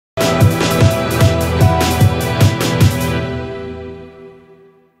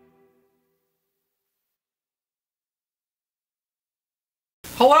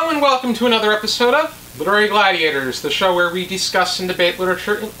Hello and welcome to another episode of Literary Gladiators, the show where we discuss and debate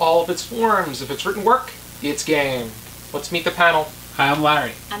literature in all of its forms. If it's written work, it's game. Let's meet the panel. Hi, I'm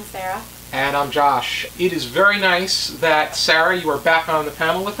Larry. I'm Sarah. And I'm Josh. It is very nice that, Sarah, you are back on the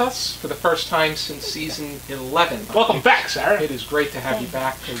panel with us for the first time since season 11. Welcome back, Sarah. It is great to have you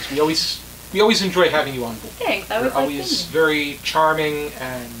back, because we always enjoy having you on board. Thanks. You're always very charming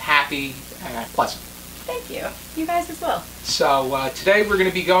and happy and pleasant. Thank you. You guys as well. So today we're going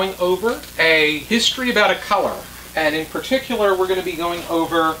to be going over a history about a color. And in particular, we're going to be going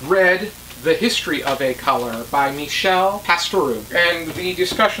over Red, the History of a Color by Michel Pastoureau. And the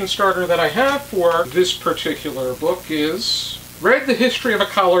discussion starter that I have for this particular book is Red, the History of a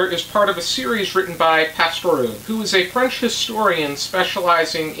Color is part of a series written by Pastoureau, who is a French historian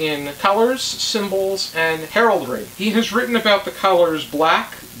specializing in colors, symbols, and heraldry. He has written about the colors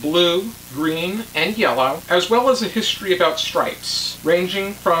black, blue, green, and yellow, as well as a history about stripes.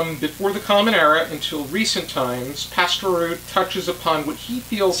 Ranging from before the Common Era until recent times, Pastoureau touches upon what he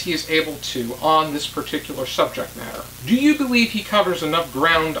feels he is able to on this particular subject matter. Do you believe he covers enough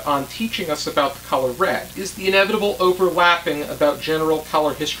ground on teaching us about the color red? Is the inevitable overlapping about general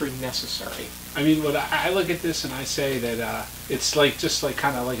color history necessary? I mean, when I look at this and I say that it's just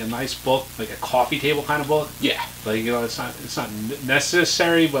kind of like a nice book, like a coffee table kind of book. Yeah. Like, it's not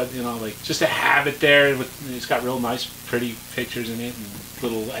necessary, but just to have it there. It's got real nice, pretty pictures in it and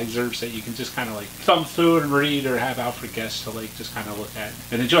little excerpts that you can just kind of thumb through and read, or have out for guests to just kind of look at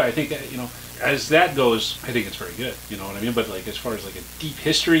and enjoy. I think that as that goes, I think it's very good. You know what I mean? But as far as a deep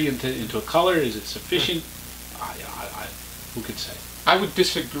history into a color, is it sufficient? Who could say? I would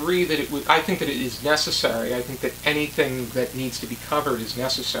disagree that it would. I think that it is necessary. I think that anything that needs to be covered is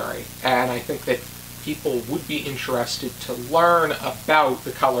necessary. And I think that people would be interested to learn about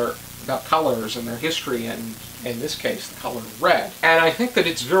about colors and their history, and in this case, the color red. And I think that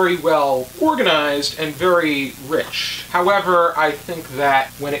it's very well organized and very rich. However, I think that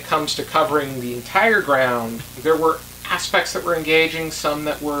when it comes to covering the entire ground, there were aspects that were engaging, some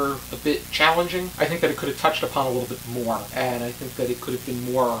that were a bit challenging. I think that it could have touched upon a little bit more, and I think that it could have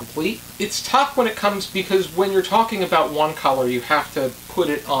been more complete. It's tough when it comes, because when you're talking about one color, you have to put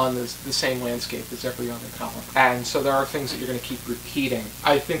it on the same landscape as every other color. And so there are things that you're going to keep repeating.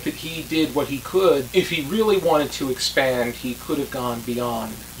 I think that he did what he could. If he really wanted to expand, he could have gone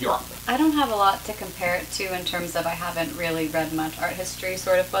beyond Europe. I don't have a lot to compare it to in terms of I haven't really read much art history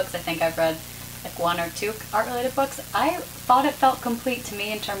sort of books. I think I've read one or two art-related books. I thought it felt complete to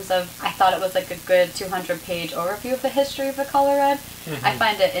me in terms of, I thought it was a good 200-page overview of the history of the color red. Mm-hmm. I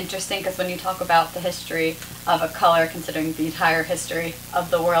find it interesting because when you talk about the history of a color, considering the entire history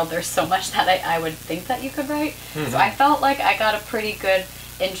of the world, there's so much that I would think that you could write. Mm-hmm. So I felt like I got a pretty good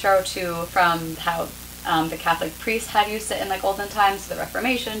intro from how the Catholic priests had used it in olden times, to the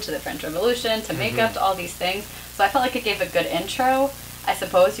Reformation, to the French Revolution, to makeup, to all these things. So I felt like it gave a good intro. I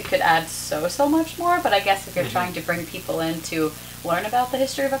suppose you could add so much more, but I guess if you're trying to bring people in to learn about the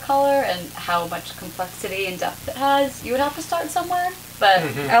history of a color and how much complexity and depth it has, you would have to start somewhere. But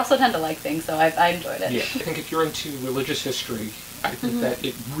I also tend to like things, so I enjoyed it. Yeah, I think if you're into religious history, I think that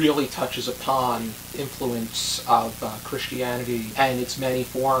it really touches upon influence of Christianity and its many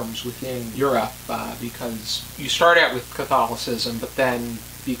forms within Europe, because you start out with Catholicism, but then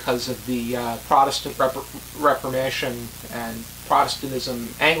because of the Protestant Reformation and Protestantism,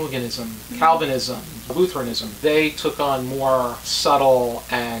 Anglicanism, Calvinism, Lutheranism, they took on more subtle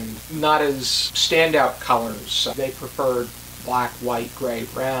and not as standout colors. They preferred black, white, gray,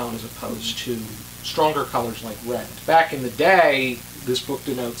 brown, as opposed to stronger colors like red. Back in the day, this book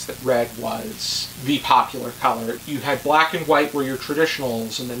denotes that red was the popular color. You had black and white were your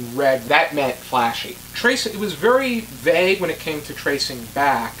traditionals, and then red, that meant flashy. It was very vague when it came to tracing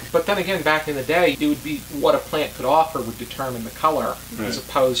back, but then again, back in the day, it would be what a plant could offer would determine the color, as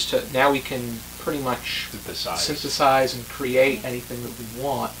opposed to now we can pretty much synthesize and create anything that we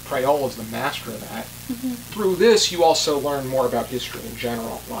want. Crayola is the master of that. Through this, you also learn more about history in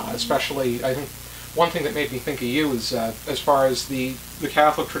general, especially, I think, one thing that made me think of you is as far as the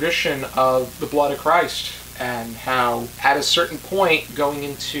Catholic tradition of the blood of Christ, and how at a certain point going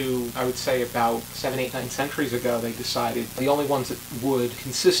into, I would say about 7, 8, 9 centuries ago, they decided the only ones that would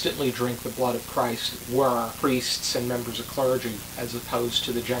consistently drink the blood of Christ were priests and members of clergy, as opposed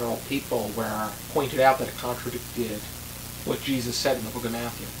to the general people, where pointed out that it contradicted what Jesus said in the book of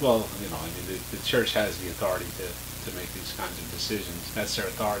Matthew. Well, the church has the authority to make these kinds of decisions. That's their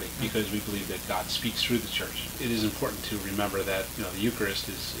authority, because we believe that God speaks through the church. It is important to remember that the Eucharist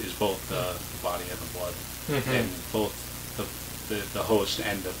is both the body and the blood, and both the the host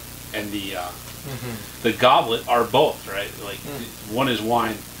and the goblet are both, right? Like one is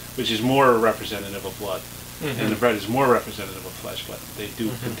wine, which is more representative of blood, and the bread is more representative of flesh, but they do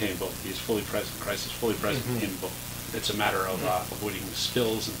contain both. He is fully present. Christ is fully present in both. It's a matter of avoiding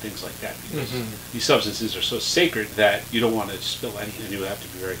spills and things like that, because these substances are so sacred that you don't want to spill anything, and you have to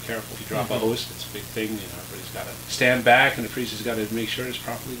be very careful. If you drop a host, it's a big thing. You know, everybody's got to stand back, and the priest has got to make sure it's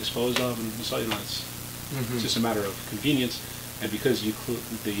properly disposed of, and so it's just a matter of convenience. And because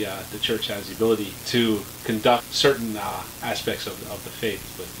the church has the ability to conduct certain aspects of the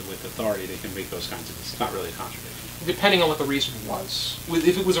faith with authority, they can make those kinds of. It's not really a contradiction. Depending on what the reason was.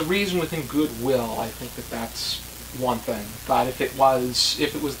 If it was a reason within goodwill, I think that's one thing. But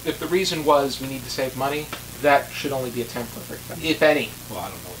if the reason was we need to save money, that should only be a temporary thing, if any. Well, I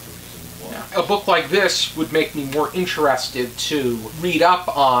don't know what the reason was. Yeah. A book like this would make me more interested to read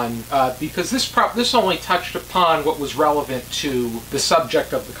up on, because this only touched upon what was relevant to the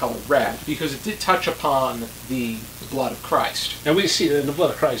subject of the color red, because it did touch upon the blood of Christ. And we see in the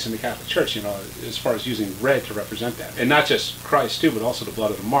blood of Christ in the Catholic Church, you know, as far as using red to represent that, and not just Christ too, but also the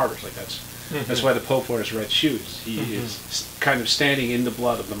blood of the martyrs. Like that's why the Pope wears red shoes. He is kind of standing in the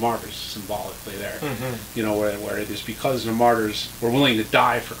blood of the martyrs, symbolically there. You know, where it is because the martyrs were willing to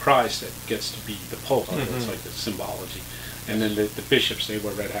die for Christ that gets to be the Pope. It's like the symbology. And then the bishops, they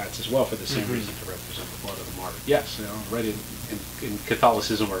wear red hats as well for the same reason, to represent the blood of the martyrs. Yes, you know, red in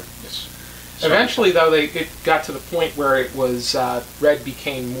Catholicism or yes. Eventually, though, it got to the point where it was red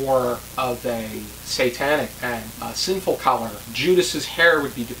became more of a satanic and sinful color. Judas's hair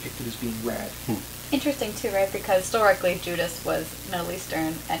would be depicted as being red. Interesting too, right? Because historically Judas was Middle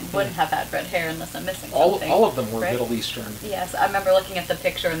Eastern and wouldn't have had red hair unless I'm missing something. All of them were right? Middle Eastern. Yes, I remember looking at the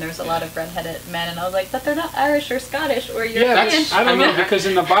picture and there's a lot of red-headed men, and I was like, but they're not Irish or Scottish or European. I don't know, because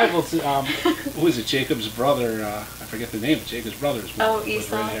in the Bible, who is it? Jacob's brother. I forget the name of Jacob's brother.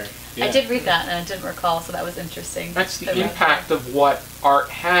 Esau. Red hair. Yeah. I did read that and I didn't recall, so that was interesting. That's the impact of what art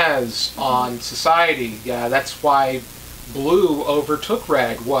has on society. Yeah, that's why blue overtook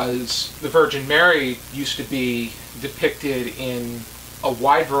red. Was the Virgin Mary used to be depicted in a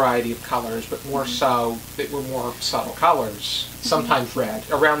wide variety of colors, but more so, they were more subtle colors, sometimes red.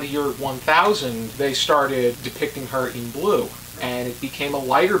 Around the year 1000, they started depicting her in blue, and it became a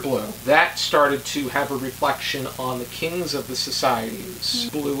lighter blue. That started to have a reflection on the kings of the societies.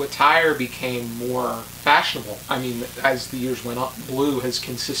 Blue attire became more fashionable. I mean, as the years went on, blue has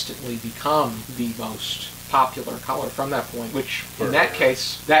consistently become the most popular color from that point, which in that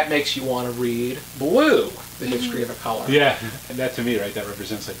case, that makes you want to read Blue, the history of a color. Yeah, and that to me, right, that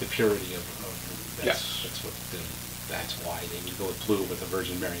represents like the purity of that's why they would go with blue with the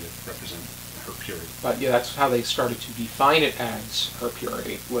Virgin Mary to represent her purity. But yeah, that's how they started to define it as her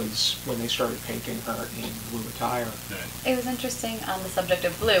purity, was when they started painting her in blue attire. Right. It was interesting on the subject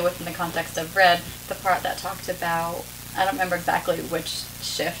of blue within the context of red, the part that talked about, I don't remember exactly which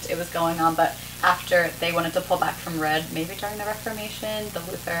shift it was going on, but after they wanted to pull back from red, maybe during the Reformation, the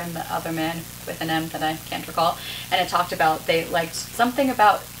Luther and the other man with an M that I can't recall, and it talked about they liked something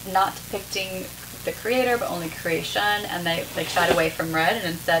about not depicting the creator but only creation, and they shied away from red and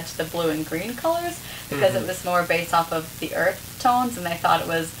instead to the blue and green colors because it was more based off of the earth tones, and they thought it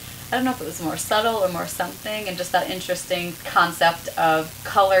was, I don't know if it was more subtle or more something, and just that interesting concept of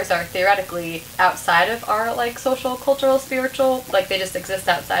colors are theoretically outside of our like social, cultural, spiritual, like they just exist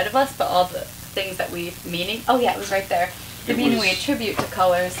outside of us, but all the things that we meaning, oh yeah, it was right there. The meaning we attribute to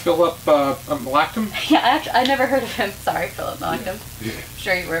colors. Philip Melanchthon? Yeah, I never heard of him. Sorry, Philip Melanchthon. Yeah. I'm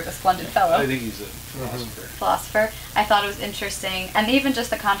sure you were a splendid fellow. I think he's a philosopher. I thought it was interesting, and even just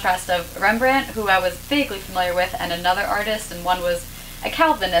the contrast of Rembrandt, who I was vaguely familiar with, and another artist, and one was a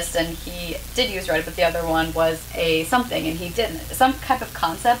Calvinist, and he did use red, but the other one was a something, and he didn't. Some type of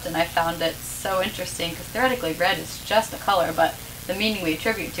concept, and I found it so interesting, because theoretically red is just a color, but the meaning we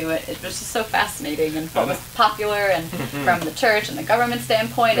attribute to it, it was just so fascinating, and what was popular, and from the church and the government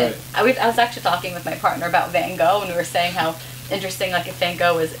standpoint. Right. And I was actually talking with my partner about Van Gogh, and we were saying how interesting, like if Van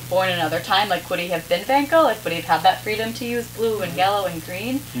Gogh was born in another time, like would he have been Van Gogh? Like would he have had that freedom to use blue and yellow and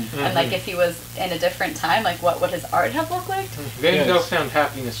green? And like if he was in a different time, like what would his art have looked like? Van Gogh found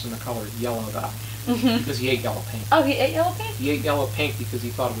happiness in the color yellow, though, because he ate yellow paint. Oh, he ate yellow paint? He ate yellow paint because he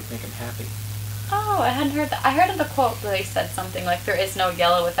thought it would make him happy. Oh, I hadn't heard that. I heard in the quote that he said something like there is no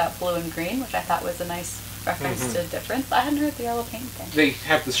yellow without blue and green, which I thought was a nice reference to difference. I hadn't heard the yellow paint thing. They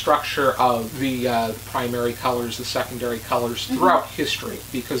have the structure of the primary colors, the secondary colors throughout history,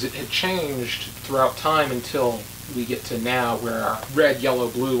 because it had changed throughout time until we get to now, where red, yellow,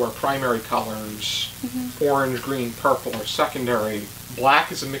 blue are primary colors, orange, green, purple are secondary. Black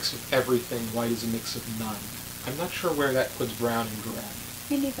is a mix of everything, white is a mix of none. I'm not sure where that puts brown and red.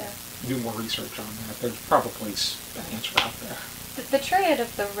 Me neither. Do more research on that. There's probably an answer out there. The triad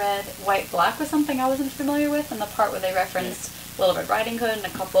of the red, white, black was something I wasn't familiar with, and the part where they referenced Little Red Riding Hood and a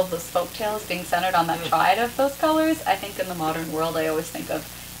couple of those folk tales being centered on that triad of those colors. I think in the modern world I always think of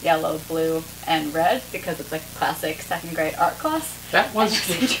yellow, blue, and red because it's like classic second grade art class. That was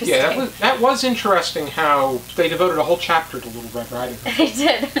interesting. Yeah, that was interesting how they devoted a whole chapter to Little Red Riding Hood. They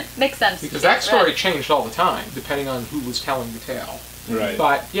did. Makes sense. Because that story changed all the time, depending on who was telling the tale. Right.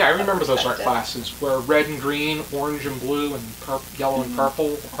 But yeah, I remember those art classes where red and green, orange and blue, and yellow and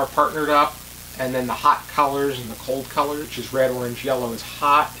purple are partnered up, and then the hot colors and the cold colors, which is red, orange, yellow is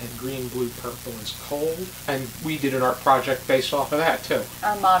hot, and green, blue, purple is cold. And we did an art project based off of that too.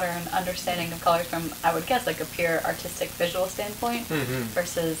 Our modern understanding of colors from, I would guess, like a pure artistic visual standpoint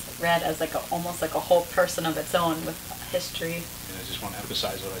versus red as like almost like a whole person of its own with history. And I just want to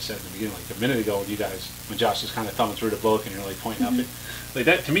emphasize what I said in the beginning, like a minute ago when you guys, when Josh was kind of thumbing through the book and you're like pointing out, like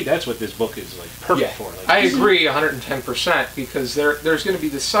that, to me, that's what this book is like perfect for. Like, I agree 110% because there's going to be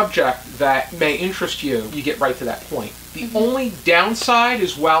the subject that may interest you. You get right to that point. The only downside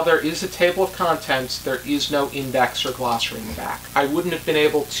is while there is a table of contents, there is no index or glossary in the back. I wouldn't have been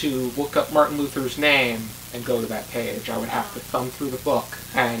able to look up Martin Luther's name and go to that page. I would have to thumb through the book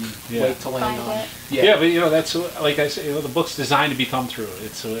and wait to land on it. Yeah, but you know, that's like I say, you know, the book's designed to be thumbed through.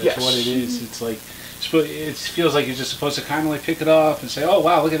 It's what it is. It's like it feels like you're just supposed to kind of like pick it up and say, oh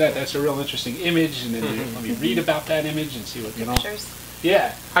wow, look at that, that's a real interesting image, and then let me read about that image and see what you know. Pictures.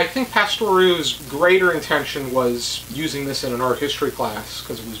 Yeah. I think Pastoureau's greater intention was using this in an art history class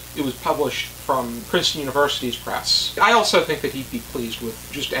because it was published from Princeton University's press. I also think that he'd be pleased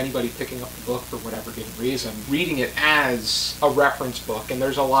with just anybody picking up the book for whatever given reason, reading it as a reference book, and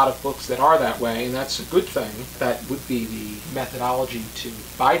there's a lot of books that are that way, and that's a good thing. That would be the methodology to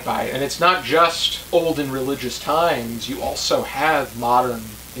abide by. And it's not just old and religious times, you also have modern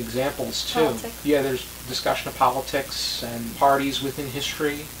examples too. Politics. Yeah, there's discussion of politics and parties within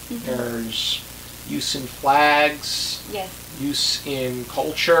history. There's use in flags, use in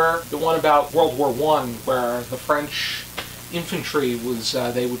culture. The one about World War I, where the French infantry was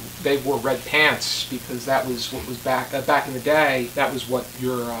they wore red pants because that was what was back in the day. That was what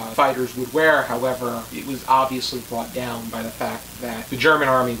your fighters would wear. However, it was obviously brought down by the fact that the German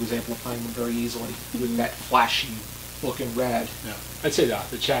army was able to find them very easily with that flashy look in red. Yeah, I'd say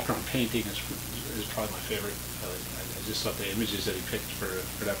the chapter on painting is probably my favorite. I just thought the images that he picked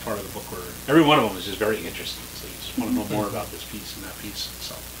for that part of the book were, every one of them was just very interesting. So you just want to know more about this piece and that piece.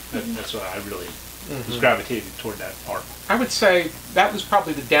 So that's what I really was gravitated toward that part. I would say that was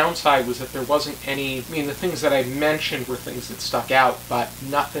probably the downside, was that there wasn't any, I mean, the things that I mentioned were things that stuck out, but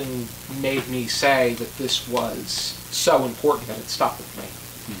nothing made me say that this was so important that it stuck with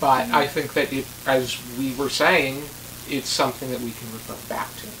me. But I think that as we were saying, it's something that we can refer back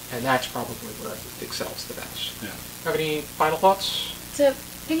to, and that's probably where it excels the best. Yeah. Have any final thoughts? To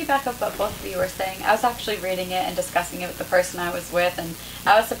piggyback up what both of you were saying, I was actually reading it and discussing it with the person I was with, and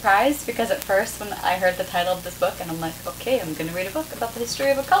I was surprised because at first when I heard the title of this book, and I'm like, okay, I'm going to read a book about the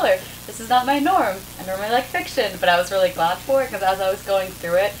history of a color. This is not my norm. I normally like fiction, but I was really glad for it because as I was going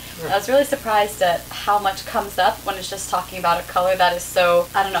through it, I was really surprised at how much comes up when it's just talking about a color that is so,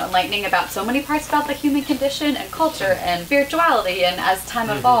 I don't know, enlightening about so many parts about the human condition and culture and spirituality, and as time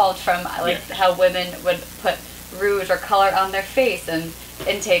evolved from like how women would put rouge or color on their face and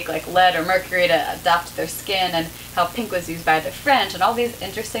intake like lead or mercury to adapt their skin, and how pink was used by the French, and all these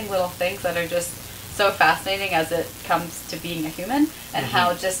interesting little things that are just so fascinating as it comes to being a human, and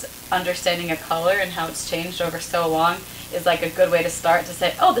how just understanding a color and how it's changed over so long is like a good way to start to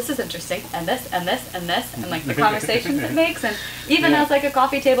say, oh, this is interesting, and this, and this, and this, and like the conversations it makes, and even as like a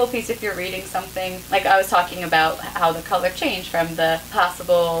coffee table piece if you're reading something, like I was talking about how the color changed from the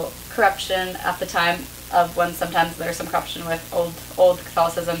possible corruption at the time of when sometimes there's some corruption with old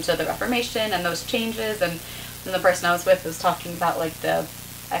Catholicism to the Reformation and those changes, and then the person I was with was talking about like the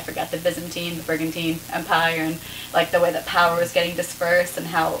Byzantine, the Brigantine Empire, and like the way that power was getting dispersed and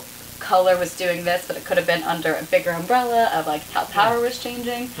how color was doing this, but it could have been under a bigger umbrella of like how power was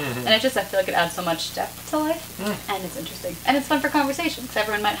changing. And it just, I feel like it adds so much depth to life, and it's interesting. And it's fun for conversation because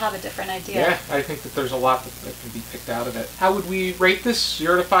everyone might have a different idea. Yeah, I think that there's a lot that can be picked out of it. How would we rate this?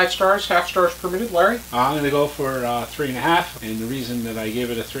 0 to 5 stars, half stars permitted, Larry? I'm going to go for 3.5, and the reason that I gave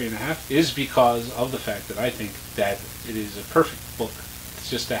it a 3.5 is because of the fact that I think that it is a perfect book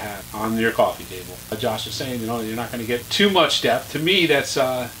just to have on your coffee table. Josh is saying, you know, you're not going to get too much depth. To me, that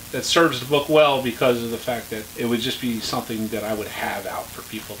serves the book well because of the fact that it would just be something that I would have out for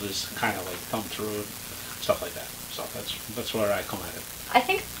people to just kind of like thumb through and stuff like that. So that's where I come at it. I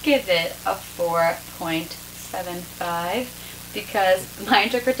think give it a 4.7 0.75 because my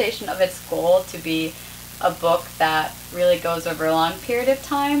interpretation of its goal to be a book that really goes over a long period of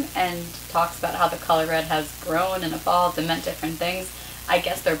time and talks about how the color red has grown and evolved and meant different things. I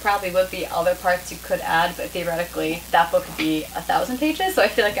guess there probably would be other parts you could add, but theoretically that book could be 1,000 pages. So I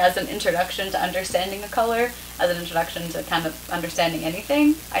feel like as an introduction to understanding a color, as an introduction to kind of understanding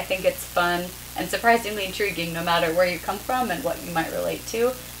anything, I think it's fun and surprisingly intriguing no matter where you come from and what you might relate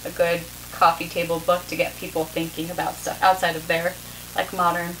to. A good coffee table book to get people thinking about stuff outside of their like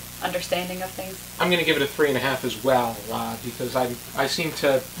modern understanding of things. I'm going to give it a 3.5 as well, because I seem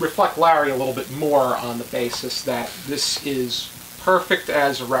to reflect Larry a little bit more on the basis that this is perfect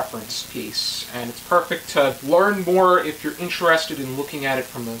as a reference piece, and it's perfect to learn more if you're interested in looking at it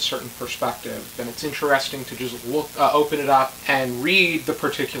from a certain perspective. And it's interesting to just open it up and read the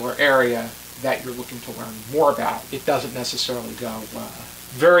particular area that you're looking to learn more about. It doesn't necessarily go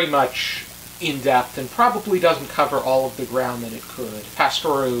very much in-depth and probably doesn't cover all of the ground that it could.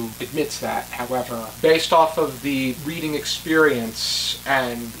 Pastoureau admits that, however. Based off of the reading experience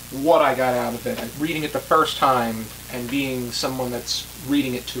and what I got out of it, reading it the first time and being someone that's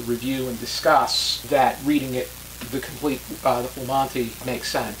reading it to review and discuss, that reading it the full Monty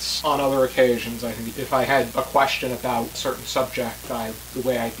makes sense. On other occasions, I think if I had a question about a certain subject, the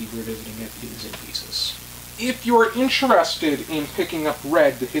way I'd be revisiting it is in pieces. If you're interested in picking up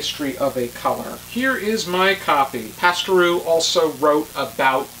Red, the History of a Color, here is my copy. Pastoureau also wrote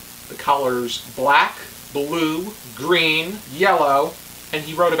about the colors black, blue, green, yellow, and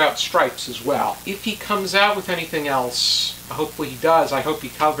he wrote about stripes as well. If he comes out with anything else, hopefully he does, I hope he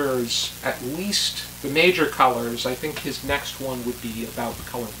covers at least the major colors. I think his next one would be about the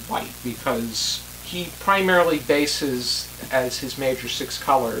color white, because he primarily bases as his major 6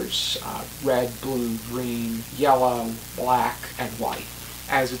 colors red, blue, green, yellow, black, and white.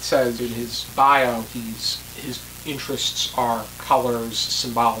 As it says in his bio, his interests are colors,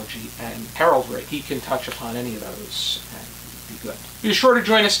 symbology, and heraldry. He can touch upon any of those and be good. Be sure to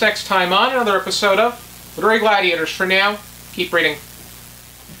join us next time on another episode of Literary Gladiators. For now, keep reading.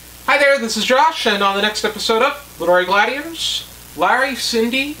 Hi there, this is Josh, and on the next episode of Literary Gladiators, Larry,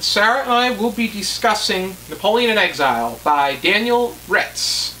 Cindy, Sarah, and I will be discussing Napoleon in Exile by Daniel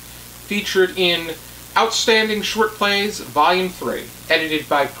Retz, featured in Outstanding Short Plays, Volume 3, edited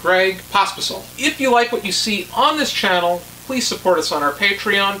by Greg Pospisil. If you like what you see on this channel, please support us on our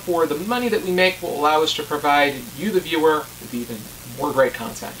Patreon, for the money that we make will allow us to provide you, the viewer, with even more great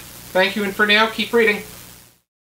content. Thank you, and for now, keep reading.